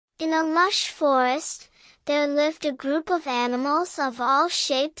In a lush forest, there lived a group of animals of all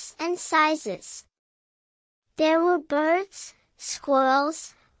shapes and sizes. There were birds,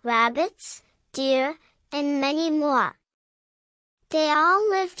 squirrels, rabbits, deer, and many more. They all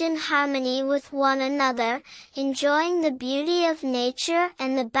lived in harmony with one another, enjoying the beauty of nature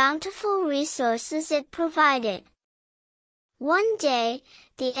and the bountiful resources it provided. One day,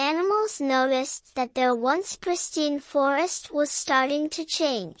 the animals noticed that their once pristine forest was starting to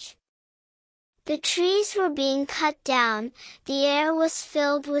change. The trees were being cut down, the air was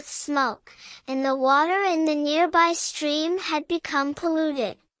filled with smoke, and the water in the nearby stream had become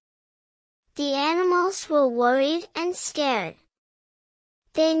polluted. The animals were worried and scared.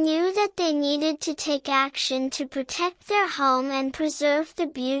 They knew that they needed to take action to protect their home and preserve the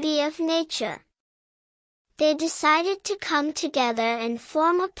beauty of nature. They decided to come together and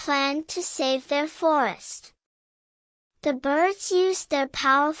form a plan to save their forest. The birds used their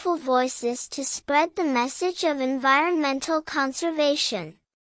powerful voices to spread the message of environmental conservation.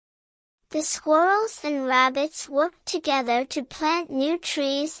 The squirrels and rabbits worked together to plant new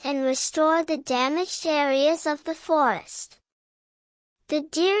trees and restore the damaged areas of the forest. The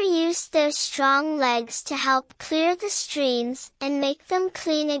deer used their strong legs to help clear the streams and make them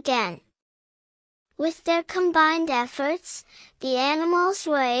clean again. With their combined efforts, the animals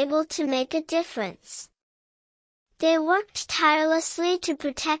were able to make a difference. They worked tirelessly to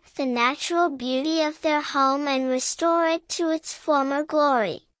protect the natural beauty of their home and restore it to its former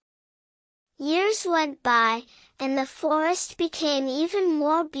glory. Years went by, and the forest became even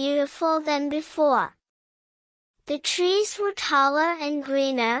more beautiful than before. The trees were taller and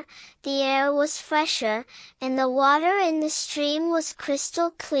greener, the air was fresher, and the water in the stream was crystal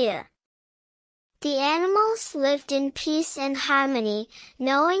clear. The animals lived in peace and harmony,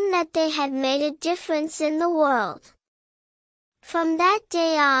 knowing that they had made a difference in the world. From that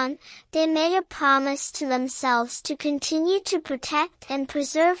day on, they made a promise to themselves to continue to protect and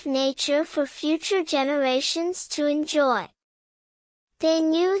preserve nature for future generations to enjoy. They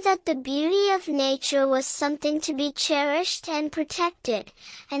knew that the beauty of nature was something to be cherished and protected,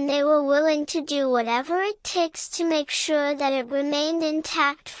 and they were willing to do whatever it takes to make sure that it remained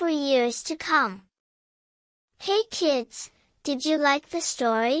intact for years to come. Hey kids, did you like the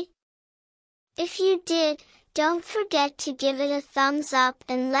story? If you did, don't forget to give it a thumbs up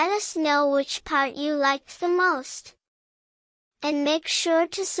and let us know which part you liked the most. And make sure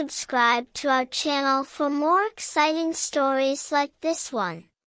to subscribe to our channel for more exciting stories like this one.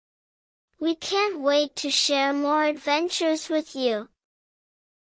 We can't wait to share more adventures with you.